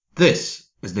This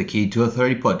is the Key to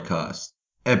Authority podcast,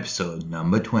 episode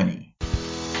number 20.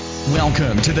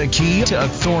 Welcome to the Key to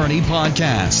Authority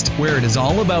podcast, where it is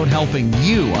all about helping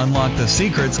you unlock the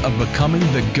secrets of becoming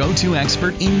the go-to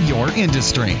expert in your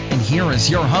industry. And here is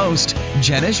your host,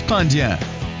 Jenish Pandya.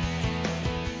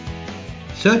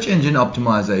 Search engine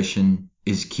optimization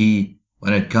is key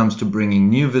when it comes to bringing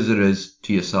new visitors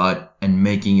to your site and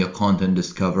making your content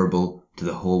discoverable to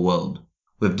the whole world.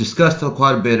 We've discussed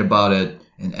quite a bit about it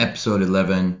in episode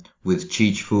 11 with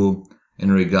Cheech Fu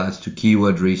in regards to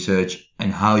keyword research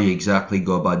and how you exactly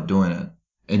go about doing it.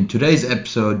 In today's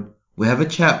episode, we have a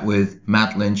chat with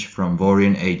Matt Lynch from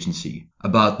Vorian Agency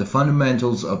about the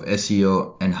fundamentals of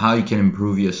SEO and how you can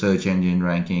improve your search engine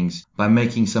rankings by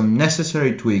making some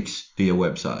necessary tweaks to your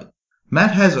website.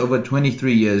 Matt has over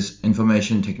 23 years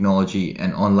information technology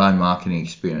and online marketing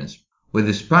experience, with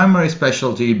his primary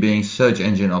specialty being search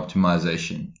engine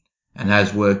optimization, and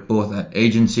has worked both at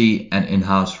agency and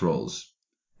in-house roles.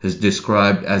 He's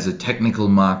described as a technical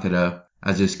marketer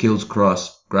as his skills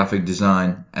cross graphic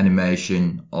design,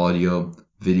 animation, audio,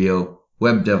 video,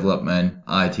 web development,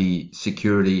 IT,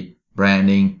 security,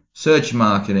 branding, search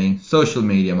marketing, social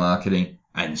media marketing,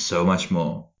 and so much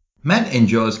more. Matt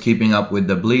enjoys keeping up with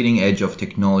the bleeding edge of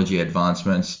technology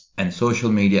advancements and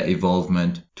social media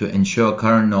evolvement to ensure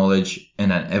current knowledge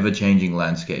in an ever-changing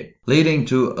landscape, leading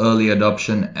to early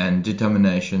adoption and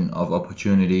determination of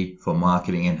opportunity for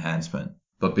marketing enhancement.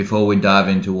 But before we dive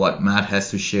into what Matt has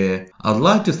to share, I'd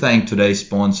like to thank today's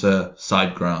sponsor,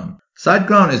 SiteGround.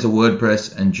 SiteGround is a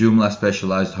WordPress and Joomla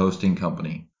specialized hosting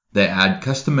company. They add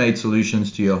custom-made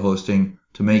solutions to your hosting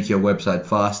to make your website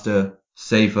faster,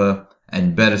 safer,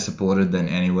 and better supported than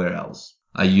anywhere else.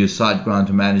 I use SiteGround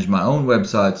to manage my own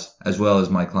websites as well as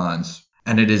my clients,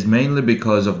 and it is mainly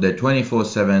because of their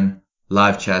 24/7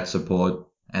 live chat support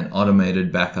and automated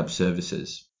backup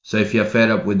services. So if you're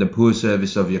fed up with the poor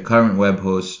service of your current web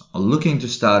host or looking to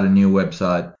start a new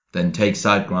website, then take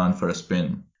SiteGround for a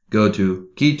spin. Go to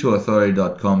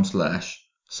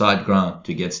keytoauthority.com/SiteGround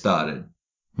to get started.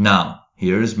 Now,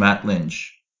 here is Matt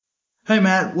Lynch. Hey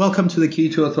Matt, welcome to the Key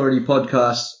to Authority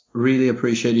podcast. Really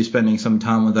appreciate you spending some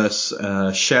time with us.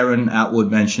 Sharon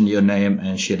Atwood mentioned your name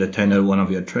and she had attended one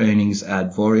of your trainings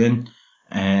at Vorian,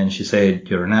 and she said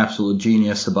you're an absolute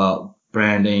genius about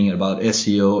branding, about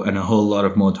SEO, and a whole lot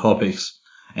of more topics.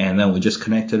 And then we just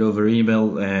connected over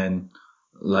email and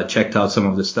checked out some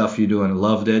of the stuff you do and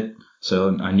loved it.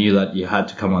 So I knew that you had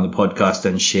to come on the podcast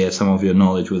and share some of your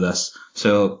knowledge with us.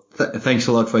 So thanks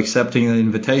a lot for accepting the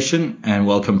invitation, and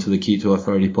welcome to the Key to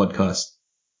Authority podcast.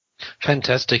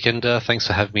 Fantastic, and thanks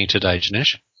for having me today,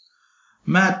 Jenish.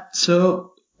 Matt,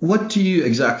 so what do you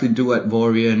exactly do at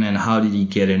Vorian, and how did you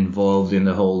get involved in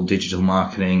the whole digital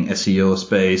marketing SEO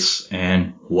space,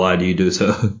 and why do you do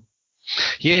so?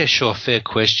 Yeah, sure. Fair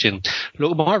question.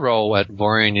 Look, my role at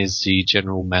Vorian is the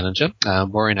general manager.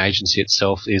 Vorian Agency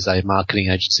itself is a marketing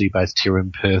agency based here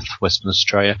in Perth, Western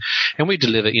Australia, and we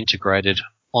deliver integrated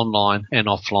online and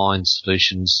offline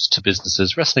solutions to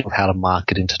businesses wrestling with how to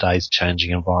market in today's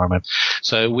changing environment.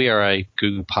 So we are a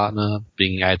Google partner,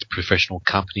 being a professional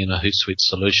company and a Hootsuite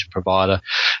solution provider.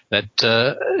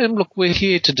 And look, we're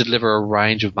here to deliver a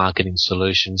range of marketing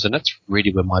solutions, and that's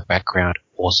really where my background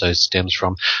also stems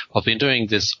from. I've been doing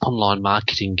this online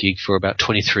marketing gig for about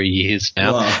 23 years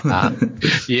now. Wow.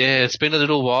 Yeah, it's been a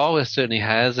little while. It certainly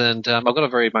has. And I've got a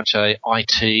very much a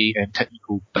IT and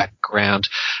technical background,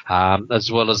 as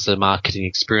well as the marketing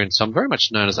experience. So I'm very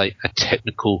much known as a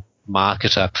technical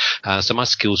marketer. So my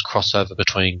skills cross over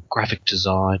between graphic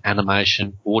design,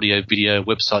 animation, audio, video,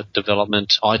 website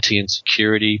development, IT and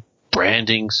security,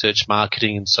 branding, search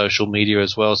marketing, and social media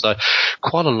as well. So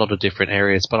quite a lot of different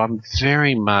areas, but I'm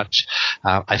very much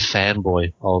a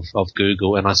fanboy of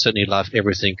Google, and I certainly love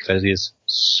everything that is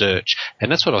search. And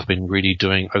that's what I've been really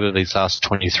doing over these last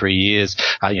 23 years,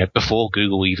 before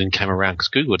Google even came around, because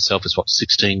Google itself is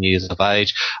 16 years of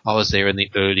age. I was there in the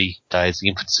early days, the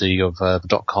infancy of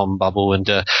the .com bubble, and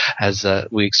as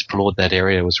we explored that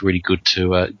area, it was really good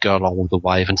to go along with the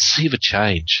wave and see the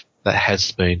change that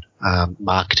has been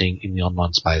marketing in the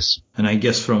online space. And I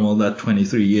guess from all that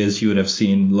 23 years, you would have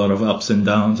seen a lot of ups and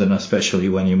downs, and especially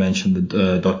when you mentioned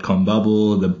the .com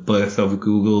bubble, the birth of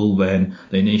Google, when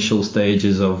the initial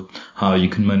stages of how you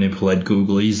can manipulate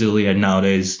Google easily, and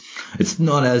nowadays it's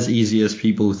not as easy as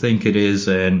people think it is,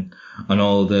 and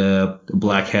all the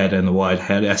black hat and the white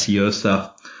hat SEO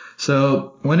stuff.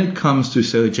 So when it comes to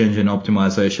search engine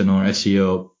optimization or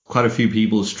SEO, quite a few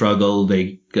people struggle.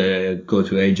 They go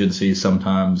to agencies.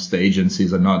 Sometimes the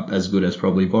agencies are not as good as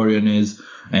probably Vorian is,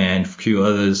 and a few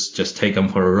others just take them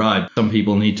for a ride. Some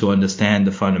people need to understand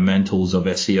the fundamentals of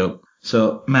SEO.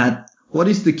 So, Matt, what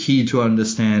is the key to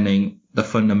understanding the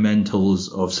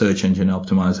fundamentals of search engine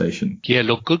optimization? Yeah,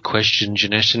 look, good question,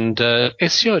 Janesh. And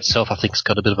SEO itself, I think, has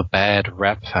got a bit of a bad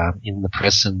rap in the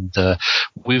press and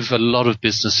with a lot of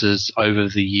businesses over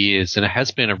the years. And it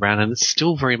has been around, and it's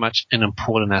still very much an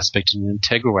important aspect and an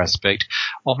integral aspect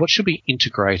of what should be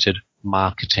integrated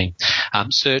marketing.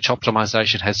 Search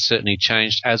optimization has certainly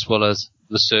changed, as well as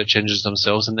the search engines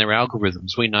themselves and their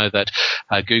algorithms. We know that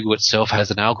Google itself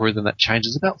has an algorithm that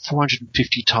changes about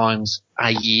 450 times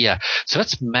a year. So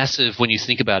that's massive when you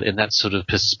think about it in that sort of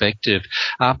perspective.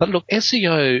 But look,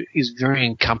 SEO is very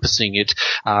encompassing. It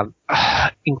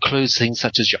includes things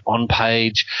such as your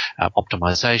on-page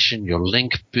optimization, your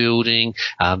link building.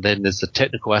 Then there's the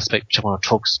technical aspect, which I want to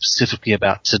talk specifically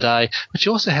about today. But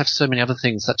you also have so many other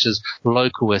things such as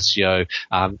local SEO,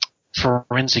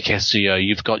 forensic SEO,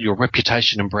 you've got your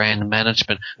reputation and brand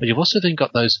management, but you've also then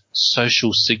got those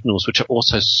social signals, which are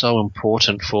also so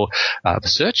important for the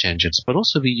search engines, but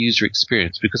also the user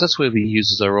experience, because that's where the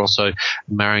users are also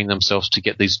marrying themselves to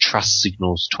get these trust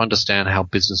signals to understand how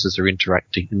businesses are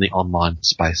interacting in the online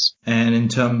space. And in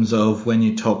terms of when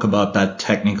you talk about that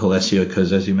technical SEO,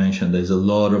 because as you mentioned, there's a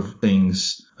lot of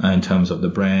things in terms of the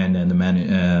brand and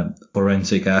the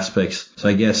forensic aspects. So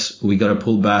I guess we got to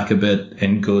pull back a bit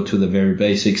and go to the very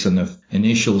basics and the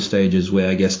initial stages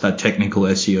where I guess that technical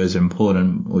SEO is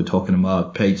important. We're talking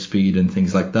about page speed and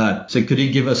things like that. So could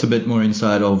you give us a bit more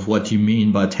insight of what you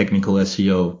mean by technical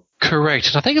SEO? Correct.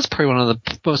 And I think it's probably one of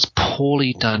the most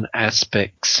poorly done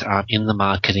aspects in the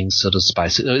marketing sort of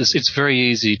space. It's very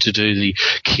easy to do the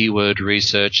keyword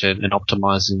research and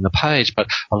optimizing the page, but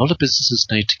a lot of businesses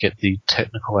need to get the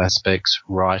technical aspects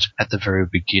right at the very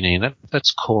beginning.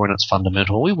 That's core and it's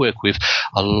fundamental. We work with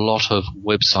a lot of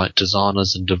website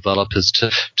designers and developers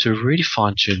to really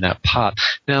fine-tune that part.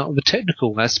 Now, the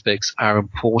technical aspects are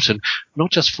important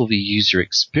not just for the user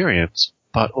experience,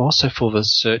 but also for the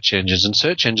search engines. And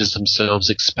search engines themselves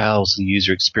espouse the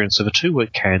user experience, so the two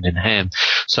work hand in hand.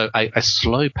 So a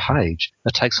slow page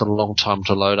that takes a long time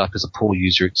to load up is a poor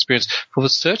user experience. For the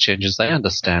search engines, they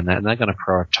understand that, and they're going to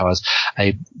prioritize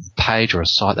a page or a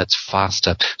site that's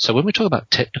faster. So when we talk about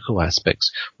technical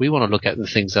aspects, we want to look at the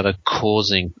things that are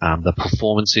causing the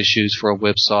performance issues for a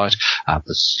website,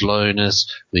 the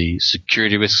slowness, the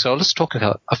security risks. So let's talk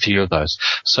about a few of those.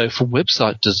 So for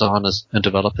website designers and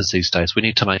developers these days, we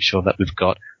need to make sure that we've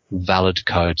got valid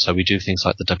code. So we do things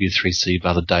like the W3C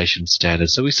validation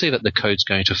standards. So we see that the code's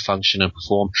going to function and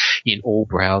perform in all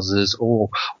browsers,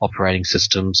 all operating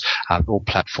systems, all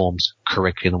platforms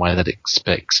correctly in the way that it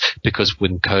expects. Because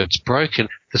when code's broken,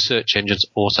 the search engines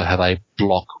also have a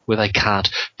block where they can't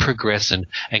progress and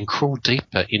crawl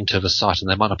deeper into the site,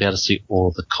 and they might not be able to see all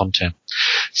of the content.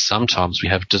 Sometimes we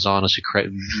have designers who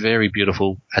create very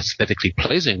beautiful, aesthetically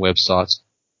pleasing websites,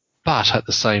 but at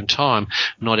the same time,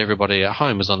 not everybody at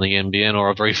home is on the NBN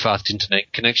or a very fast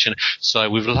internet connection. So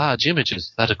with large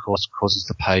images, that of course causes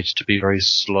the page to be very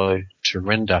slow to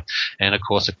render. And of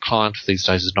course, a client these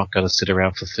days is not going to sit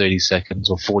around for 30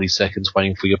 seconds or 40 seconds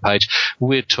waiting for your page.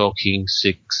 We're talking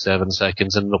 6, 7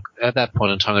 seconds. And look, at that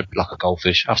point in time, they'd be like a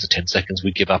goldfish. After 10 seconds,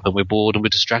 we give up and we're bored and we're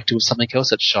distracted with something else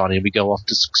that's shiny and we go off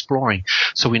just exploring.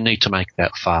 So we need to make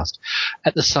that fast.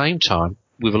 At the same time,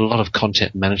 with a lot of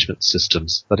content management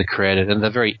systems that are created, and they're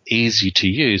very easy to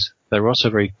use, they're also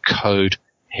very code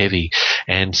heavy.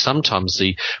 And sometimes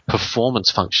the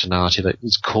performance functionality that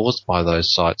is caused by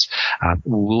those sites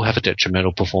will have a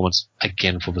detrimental performance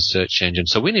again for the search engine.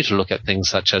 So we need to look at things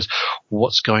such as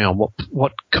what's going on,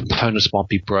 what components might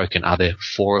be broken. Are there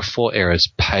 404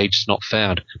 errors, page not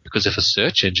found? Because if a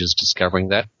search engine is discovering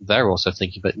that, they're also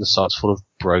thinking that the site's full of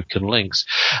broken links.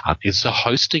 Is the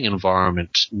hosting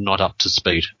environment not up to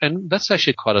speed? And that's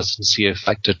actually quite a sincere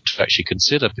factor to actually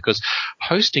consider, because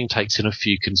hosting takes in a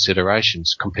few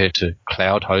considerations compared to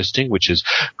cloud hosting, which is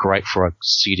great for a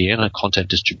CDN, a content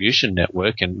distribution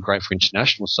network, and great for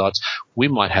international sites. We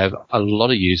might have a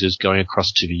lot of users going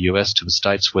across to the US, to the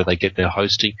States, where they get their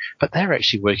hosting, but they're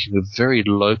actually working with very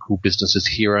local businesses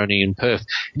here only in Perth.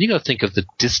 And you've got to think of the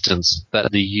distance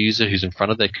that the user who's in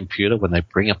front of their computer, when they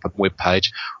bring up a web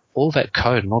page, all that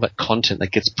code and all that content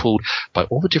that gets pulled by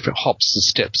all the different hops and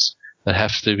steps that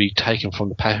have to be taken from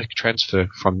the packet transfer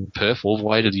from Perth all the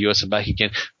way to the US and back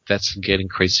again, that's again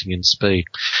increasing in speed.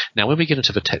 Now, when we get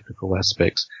into the technical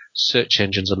aspects, search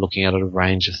engines are looking at a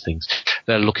range of things.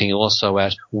 They're looking also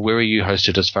at where are you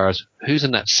hosted as far as who's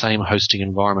in that same hosting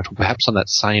environment or perhaps on that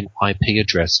same IP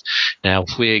address. Now,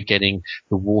 if we're getting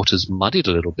the waters muddied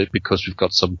a little bit because we've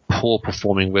got some poor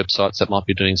performing websites that might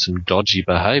be doing some dodgy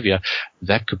behavior,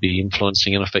 that could be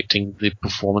influencing and affecting the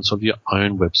performance of your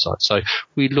own website. So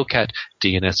we look at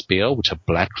DNSBL, which are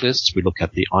blacklists. We look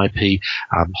at the IP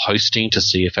hosting to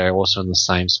see if they're also in the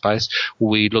same space.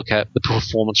 We look at the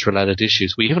performance-related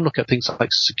issues. We even look at things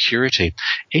like security,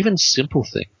 even simple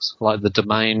things like the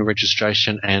domain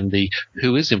registration and the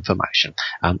who is information.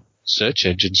 Search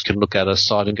engines can look at a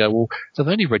site and go, well, they've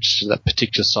only registered that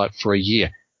particular site for a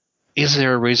year. Is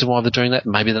there a reason why they're doing that?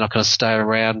 Maybe they're not going to stay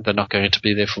around. They're not going to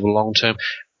be there for the long term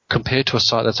compared to a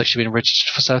site that's actually been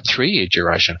registered for, say, a 3-year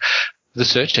duration. The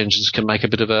search engines can make a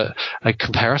bit of a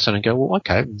comparison and go, well,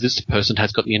 okay, this person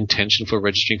has got the intention for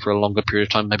registering for a longer period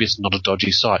of time. Maybe it's not a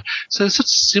dodgy site. So it's such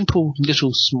simple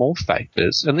little small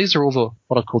factors, and these are all the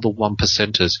what I call the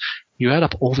 1%ers. You add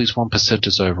up all these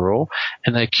 1%ers overall,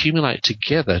 and they accumulate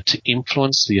together to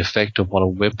influence the effect of what a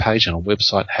web page and a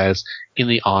website has in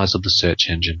the eyes of the search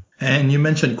engine. And you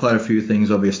mentioned quite a few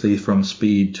things, obviously, from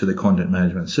speed to the content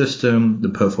management system, the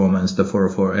performance, the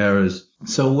 404 errors.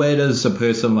 So where does a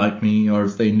person like me or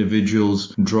if the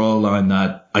individuals draw a line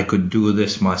that I could do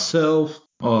this myself,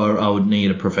 or I would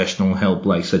need a professional help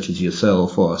like such as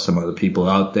yourself or some other people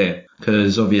out there?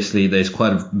 Because obviously there's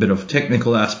quite a bit of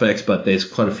technical aspects, but there's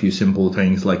quite a few simple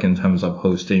things like in terms of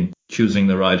hosting, choosing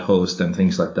the right host and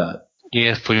things like that.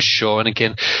 Yeah, for sure. And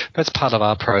again, that's part of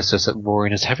our process at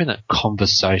Roaring is having that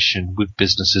conversation with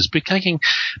businesses, making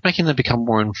them become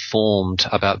more informed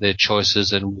about their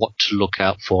choices and what to look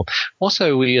out for.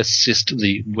 Also, we assist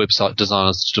the website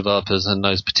designers, developers, and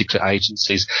those particular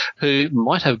agencies who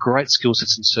might have great skill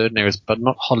sets in certain areas, but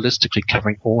not holistically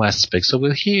covering all aspects. So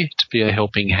we're here to be a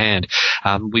helping hand.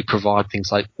 We provide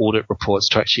things like audit reports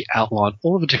to actually outline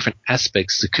all of the different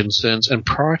aspects, the concerns, and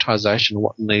prioritization of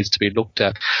what needs to be looked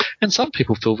at. And some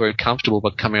people feel very comfortable by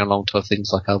coming along to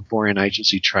things like our Borean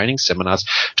agency training seminars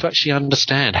to actually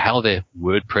understand how their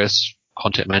WordPress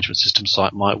content management system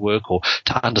site might work, or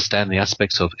to understand the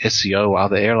aspects of SEO or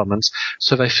other elements,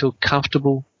 so they feel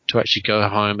comfortable to actually go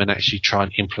home and actually try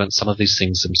and implement some of these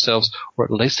things themselves, or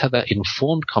at least have that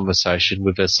informed conversation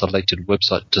with their selected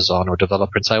website designer or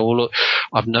developer and say, well, look,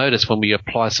 I've noticed when we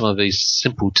apply some of these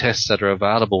simple tests that are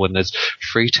available, and there's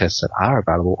free tests that are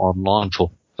available online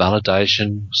for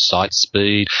validation, site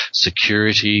speed,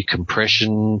 security,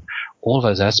 compression, all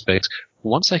those aspects.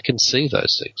 Once they can see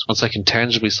those things, once they can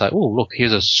tangibly say, oh, look,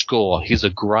 here's a score, here's a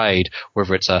grade,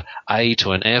 whether it's a A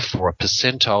to an F or a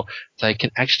percentile, they can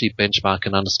actually benchmark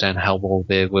and understand how well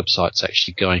their website's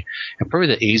actually going. And probably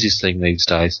the easiest thing these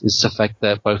days is the fact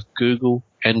that both Google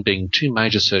and Bing, two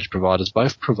major search providers,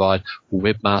 both provide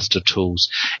webmaster tools.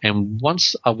 And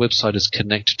once a website is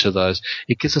connected to those,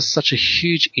 it gives us such a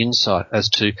huge insight as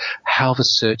to how the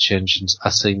search engines are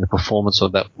seeing the performance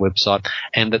of that website,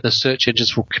 and that the search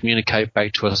engines will communicate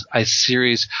back to us a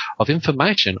series of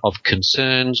information of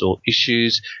concerns or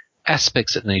issues,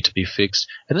 aspects that need to be fixed.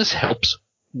 And this helps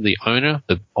the owner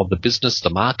of the business, the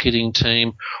marketing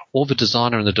team, or the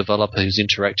designer and the developer who's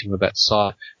interacting with that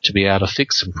site to be able to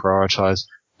fix and prioritize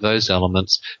those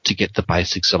elements to get the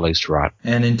basics at least right.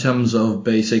 And in terms of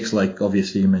basics, like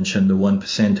obviously you mentioned the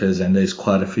 1%ers, and there's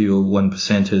quite a few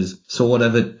 1%ers. So what are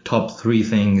the top 3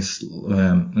 things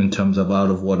in terms of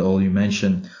out of what all you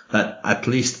mentioned that at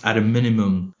least at a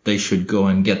minimum they should go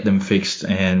and get them fixed,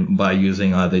 and by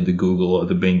using either the Google or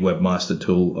the Bing webmaster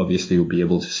tool, obviously you'll be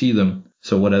able to see them.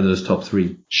 So what are those top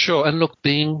 3? Sure. And look,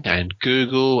 Bing and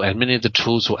Google and many of the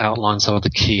tools will outline some of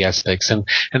the key aspects, and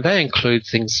they include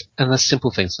things, and the simple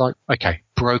things like, okay,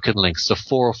 broken links, the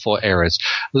 404 errors.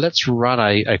 Let's run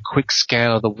a quick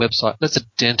scan of the website. Let's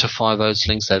identify those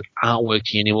links that aren't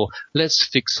working anymore. Let's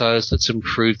fix those. Let's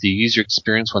improve the user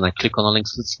experience when they click on the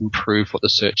links. Let's improve what the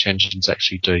search engines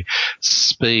actually do.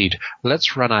 Speed.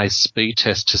 Let's run a speed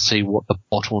test to see what the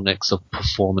bottlenecks of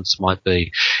performance might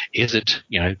be. Is it,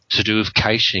 to do with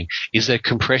caching? Is there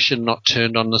compression not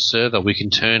turned on the server? We can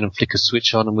turn and flick a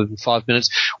switch on, and within 5 minutes,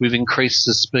 we've increased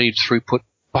the speed throughput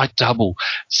by double.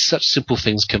 Such simple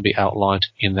things can be outlined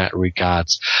in that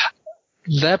regards.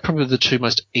 They're probably the 2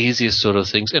 most easiest sort of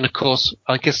things. And of course,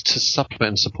 I guess to supplement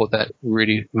and support that,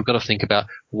 really, we've got to think about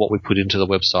what we put into the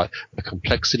website, the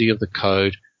complexity of the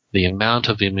code, the amount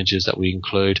of images that we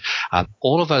include.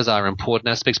 All of those are important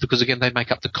aspects because, again, they make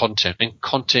up the content. And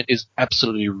content is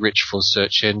absolutely rich for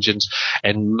search engines,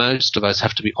 and most of those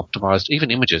have to be optimized, even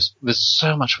images. There's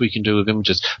so much we can do with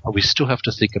images, but we still have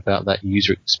to think about that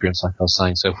user experience, like I was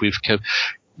saying. So if we've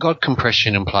got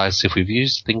compression in place, if we've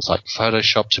used things like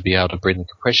Photoshop to be able to bring the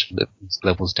compression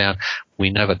levels down, we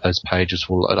know that those pages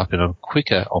will load up in a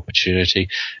quicker opportunity,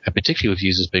 and particularly with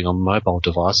users being on mobile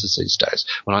devices these days.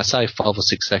 When I say 5 or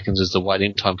 6 seconds is the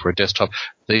waiting time for a desktop,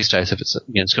 these days if it's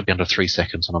it's going to be under 3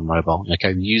 seconds on a mobile.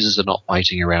 Okay, the users are not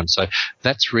waiting around, so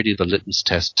that's really the litmus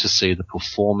test to see the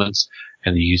performance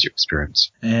and the user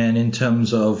experience. And in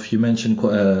terms of, you mentioned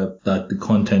that the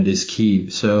content is key,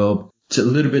 so it's a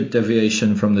little bit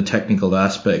deviation from the technical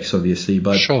aspects, obviously,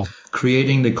 but Sure.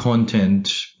 Creating the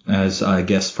content, as I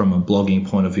guess from a blogging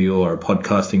point of view or a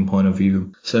podcasting point of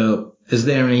view. So is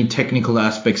there any technical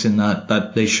aspects in that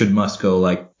they must go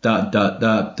like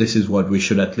that, this is what we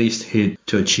should at least hit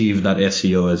to achieve that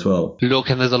SEO as well? Look,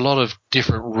 and there's a lot of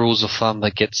different rules of thumb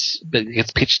that gets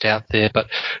pitched out there, but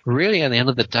really at the end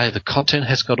of the day, the content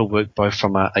has got to work both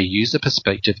from a user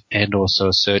perspective and also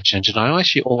a search engine. I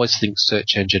actually always think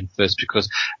search engine first, because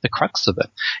the crux of it,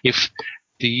 if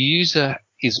the user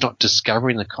is not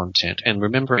discovering the content, and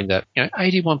remembering that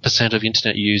 81% of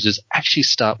internet users actually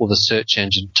start with a search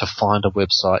engine to find a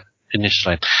website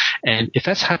initially. And if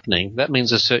that's happening, that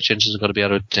means the search engines have got to be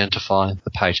able to identify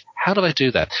the page. How do they do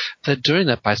that? They're doing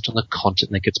that based on the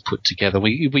content that gets put together.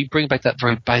 We bring back that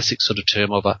very basic sort of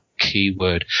term of a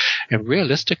keyword. And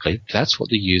realistically, that's what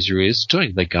the user is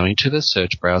doing. They're going to their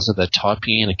search browser, they're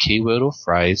typing in a keyword or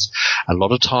phrase. A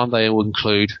lot of time they will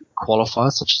include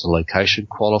qualifiers, such as a location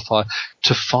qualifier,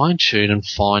 to fine-tune and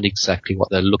find exactly what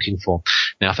they're looking for.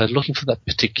 Now, if they're looking for that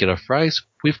particular phrase,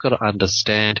 we've got to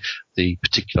understand the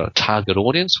particular target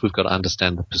audience. We've got to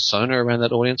understand the persona around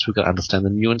that audience. We've got to understand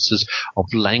the nuances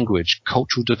of language,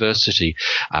 cultural diversity,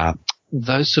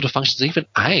 those sort of functions, even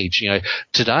age.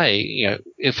 Today,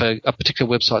 if a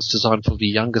particular website's designed for the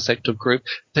younger sector group,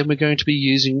 then we're going to be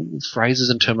using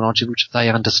phrases and terminology which they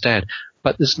understand.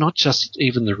 But it's not just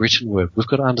even the written word. We've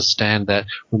got to understand that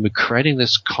when we're creating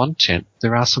this content,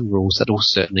 there are some rules that will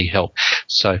certainly help.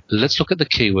 So let's look at the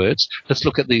keywords. Let's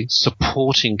look at the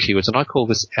supporting keywords. And I call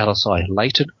this LSI,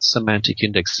 latent semantic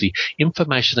index, the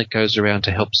information that goes around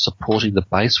to help supporting the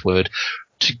base word,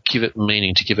 to give it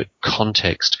meaning, to give it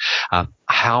context.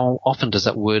 How often does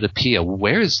that word appear?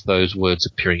 Where is those words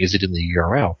appearing? Is it in the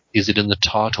URL? Is it in the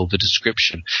title, the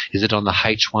description? Is it on the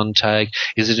H1 tag?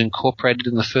 Is it incorporated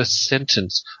in the first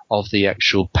sentence of the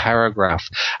actual paragraph?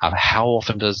 How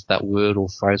often does that word or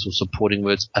phrase or supporting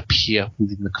words appear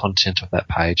within the content of that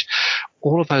page?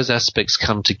 All of those aspects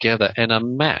come together and are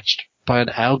matched by an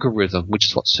algorithm, which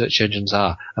is what search engines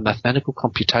are, a mathematical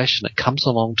computation that comes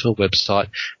along to a website,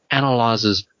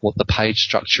 analyzes what the page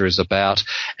structure is about,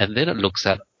 and then it looks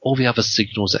at all the other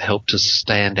signals that help to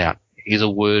stand out. Is a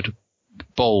word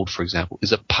bold, for example?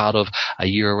 Is it part of a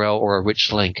URL or a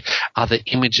rich link? Are there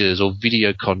images or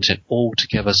video content all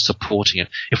together supporting it?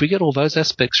 If we get all those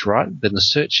aspects right, then the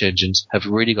search engines have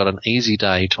really got an easy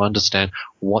day to understand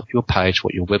what your page,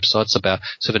 what your website's about.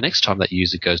 So the next time that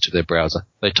user goes to their browser,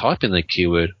 they type in the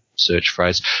keyword search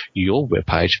phrase, your web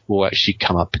page will actually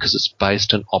come up because it's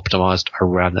based and optimized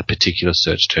around that particular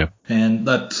search term. And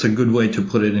that's a good way to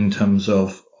put it in terms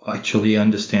of actually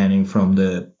understanding from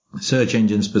the search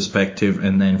engine's perspective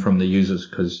and then from the users,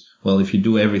 because, well, if you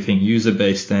do everything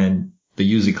user-based, then the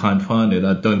user can't find it.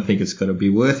 I don't think it's going to be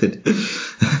worth it.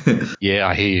 Yeah,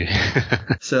 I hear you.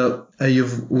 So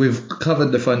we've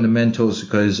covered the fundamentals,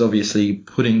 because obviously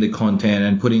putting the content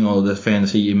and putting all the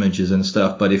fancy images and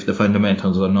stuff, but if the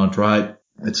fundamentals are not right,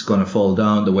 it's going to fall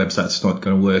down. The website's not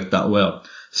going to work that well.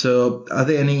 So are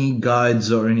there any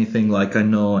guides or anything? Like, I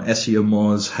know SEO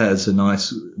Moz has a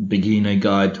nice beginner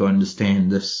guide to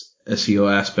understand this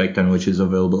SEO aspect, and which is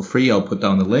available free. I'll put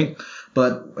down the link.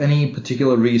 But any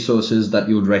particular resources that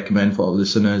you would recommend for our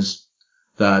listeners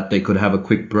that they could have a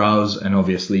quick browse, and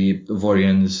obviously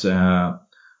Vorian's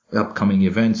upcoming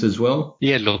events as well?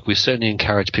 Yeah, look, we certainly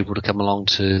encourage people to come along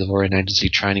to the Vorian Agency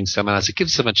training seminars. It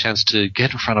gives them a chance to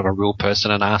get in front of a real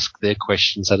person and ask their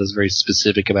questions that is very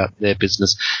specific about their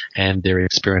business and their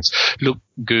experience. Look,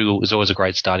 Google is always a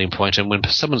great starting point, and when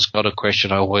someone's got a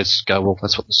question, I always go, well,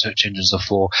 that's what the search engines are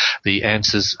for. The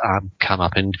answers come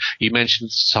up. And you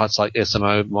mentioned sites like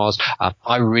SEO Moz.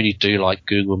 I really do like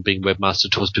Google and Bing Webmaster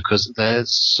Tools, because they're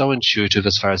so intuitive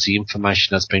as far as the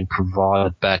information that's been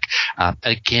provided back.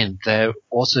 Again, again, they're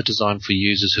also designed for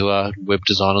users who are web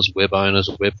designers, web owners,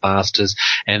 web masters,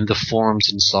 and the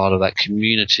forums inside of that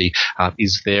community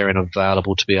is there and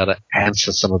available to be able to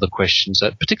answer some of the questions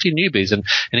that particularly newbies and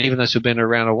even those who've been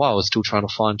around a while are still trying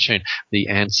to fine-tune. The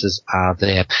answers are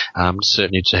there,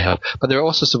 certainly to help. But there are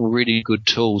also some really good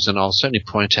tools, and I'll certainly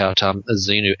point out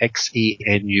Xenu,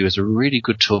 Xenu, is a really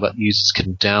good tool that users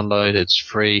can download. It's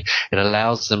free. It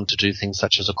allows them to do things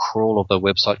such as a crawl of their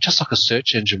website, just like a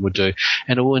search engine would do,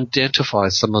 and it will identify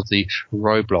some of the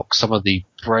roadblocks, some of the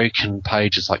broken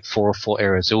pages like 404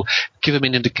 errors. It will give them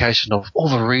an indication of all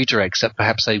the redirects that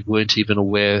perhaps they weren't even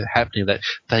aware happening that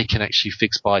they can actually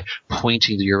fix by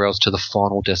pointing the URLs to the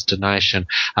final destination.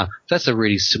 That's a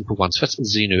really simple one. So that's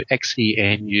Xenu,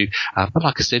 Xenu. But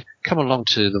like I said, come along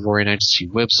to the Vorian Agency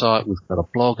website. We've got a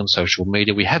blog and social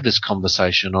media. We have this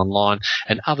conversation online,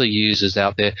 and other users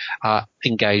out there are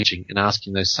engaging and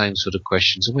asking those same sort of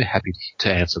questions, and we're happy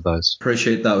to answer those.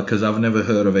 Appreciate that, because I've never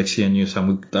heard of XCNU,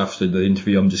 so after the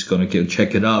interview I'm just going to go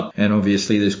check it out. And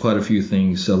obviously there's quite a few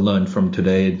things I learned from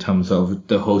today in terms of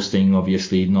the hosting,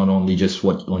 obviously not only just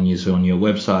what on your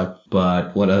website,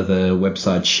 but what other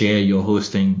websites share your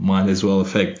hosting might as well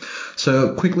affect.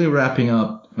 So quickly wrapping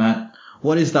up, Matt,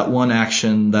 what is that one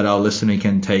action that our listener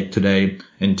can take today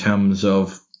in terms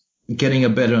of getting a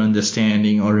better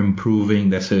understanding or improving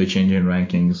their search engine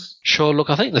rankings? Sure. Look,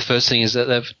 I think the first thing is that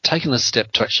they've taken the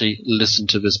step to actually listen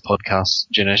to this podcast,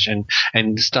 Janesh,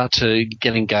 and start to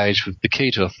get engaged with the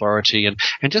key to authority and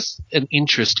just an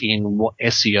interest in what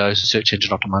SEO, search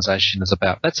engine optimization, is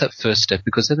about. That's that first step,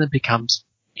 because then it becomes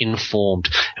informed.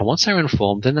 And once they're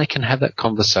informed, then they can have that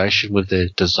conversation with their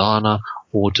designer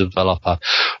or developer.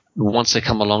 Once they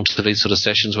come along to these sort of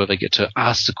sessions where they get to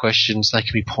ask the questions, they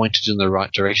can be pointed in the right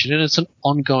direction. And it's an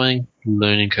ongoing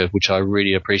learning curve, which I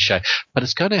really appreciate. But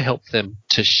it's going to help them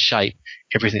to shape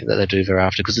everything that they do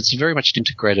thereafter, because it's very much an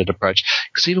integrated approach.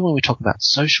 Because even when we talk about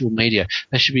social media,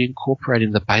 they should be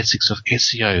incorporating the basics of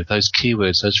SEO, those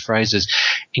keywords, those phrases,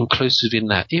 inclusive in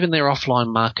that. Even their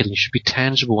offline marketing should be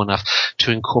tangible enough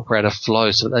to incorporate a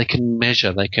flow so that they can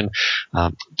measure, they can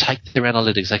take their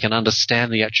analytics, they can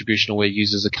understand the attribution of where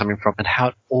users are coming from and how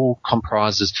it all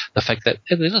comprises the fact that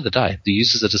at the end of the day, the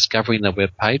users are discovering their web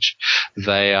page.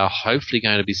 They are hopefully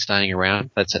going to be staying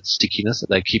around. That's that stickiness that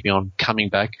they keep on coming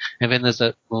back. And then there's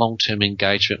that long-term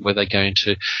engagement where they're going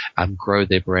to grow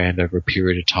their brand over a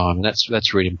period of time. And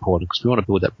that's really important, because we want to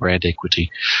build that brand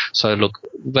equity. So look,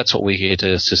 that's what we're here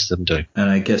to assist them do. And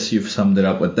I guess you've summed it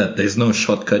up with that. There's no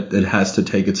shortcut. It has to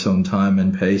take its own time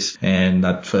and pace. And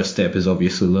that first step is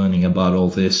obviously learning about all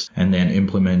this and then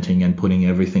implementing and putting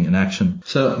everything in action.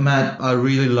 So Matt, I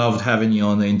really loved having you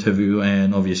on the interview,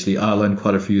 and obviously I learned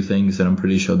quite a few things, and I'm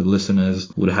pretty sure the listeners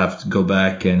would have to go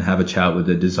back and have a chat with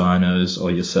the designers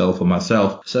or yourself or myself.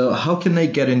 So how can they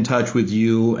get in touch with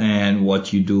you and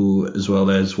what you do, as well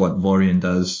as what Vorian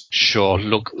does? Sure.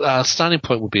 Look, starting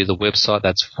point would be the website.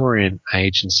 That's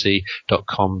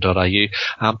vorianagency.com.au.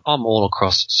 I'm all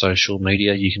across social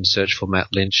media. You can search for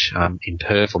Matt Lynch in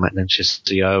Perth or Matt Lynch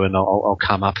SEO, and I'll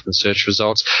come up in the search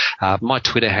results. My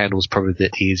Twitter handle is probably the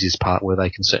easiest part, where they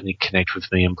can certainly connect with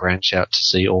me and branch out to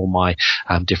see all my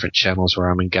different channels where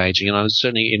I'm engaging. And I would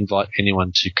certainly invite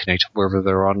anyone to connect, whether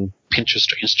they're on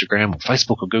Pinterest or Instagram or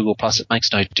Facebook or Google+. It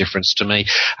makes no difference to me.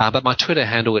 But my Twitter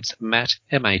handle, it's Matt,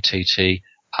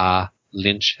 M-A-T-T-R,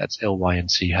 Lynch, that's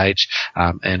L-Y-N-C-H,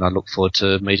 and I look forward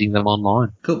to meeting them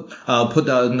online. Cool. I'll put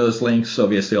down those links,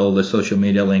 obviously all the social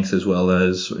media links, as well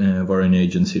as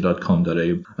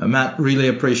vorianagency.com.au. Matt, really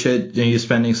appreciate you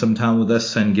spending some time with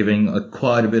us and giving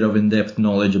quite a bit of in-depth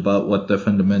knowledge about what the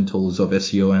fundamentals of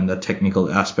SEO and the technical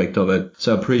aspect of it.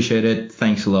 So appreciate it.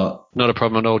 Thanks a lot. Not a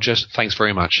problem at all, Jess. Thanks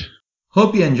very much.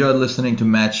 Hope you enjoyed listening to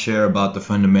Matt share about the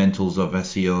fundamentals of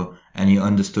SEO, and you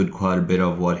understood quite a bit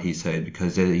of what he said,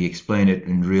 because he explained it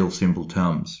in real simple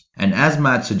terms. And as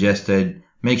Matt suggested,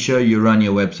 make sure you run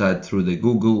your website through the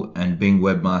Google and Bing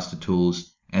Webmaster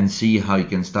Tools and see how you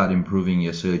can start improving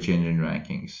your search engine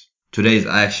rankings. Today's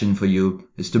action for you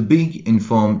is to be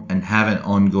informed and have an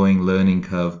ongoing learning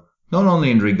curve, not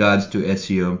only in regards to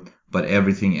SEO, but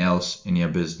everything else in your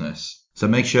business. So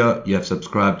make sure you have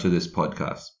subscribed to this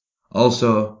podcast.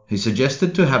 Also, he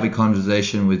suggested to have a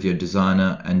conversation with your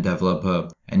designer and developer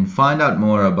and find out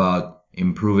more about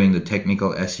improving the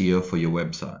technical SEO for your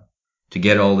website. To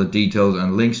get all the details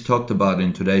and links talked about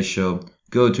in today's show,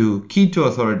 go to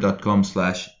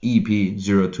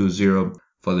keytoauthority.com/EP020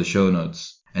 for the show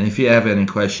notes. And if you have any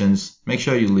questions, make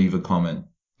sure you leave a comment.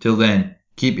 Till then,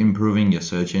 keep improving your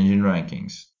search engine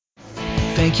rankings.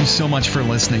 Thank you so much for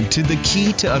listening to the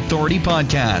Key to Authority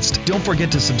podcast. Don't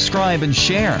forget to subscribe and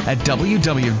share at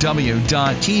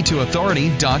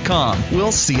www.keytoauthority.com.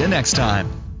 We'll see you next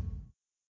time.